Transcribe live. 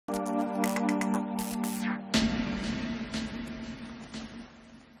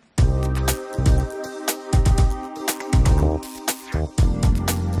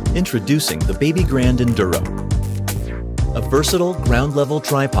Introducing the Baby Grand Induro. A versatile ground-level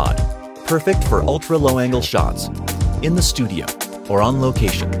tripod, perfect for ultra-low-angle shots, in the studio or on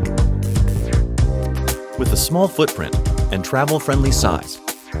location. With a small footprint and travel-friendly size,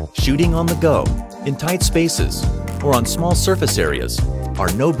 shooting on the go, in tight spaces, or on small surface areas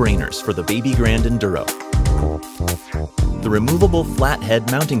are no-brainers for the Baby Grand Induro. The removable flat head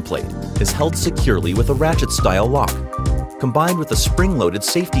mounting plate is held securely with a ratchet-style lock, combined with a spring-loaded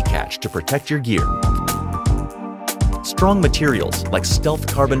safety catch to protect your gear. Strong materials like stealth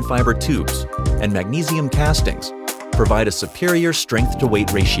carbon fiber tubes and magnesium castings provide a superior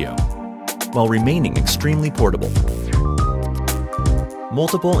strength-to-weight ratio, while remaining extremely portable.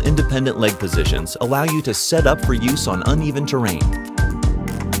 Multiple independent leg positions allow you to set up for use on uneven terrain.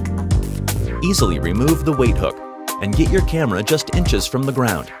 Easily remove the weight hook and get your camera just inches from the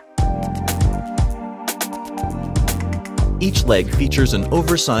ground. Each leg features an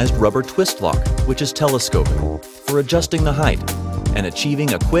oversized rubber twist lock, which is telescopic, for adjusting the height and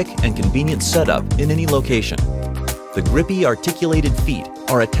achieving a quick and convenient setup in any location. The grippy articulated feet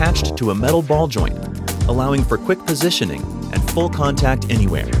are attached to a metal ball joint, allowing for quick positioning and full contact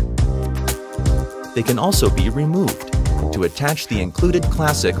anywhere. They can also be removed to attach the included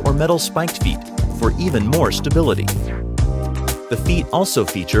classic or metal spiked feet for even more stability. The feet also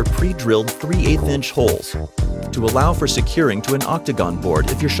feature pre-drilled 3/8" holes to allow for securing to an octagon board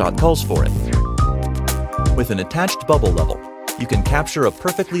if your shot calls for it. With an attached bubble level, you can capture a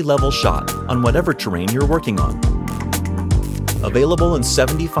perfectly level shot on whatever terrain you're working on. Available in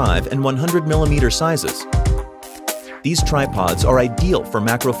 75 and 100mm sizes, these tripods are ideal for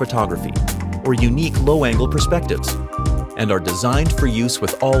macro photography or unique low-angle perspectives and are designed for use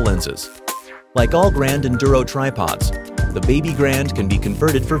with all lenses. Like all Grand Induro tripods, the Baby Grand can be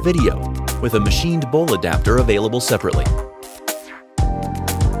converted for video with a machined bowl adapter available separately.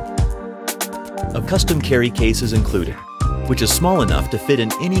 A custom carry case is included, which is small enough to fit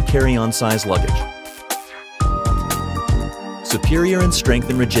in any carry-on size luggage. Superior in strength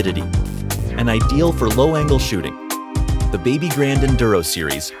and rigidity, and ideal for low-angle shooting, the Baby Grand Induro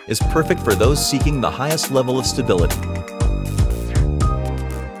series is perfect for those seeking the highest level of stability.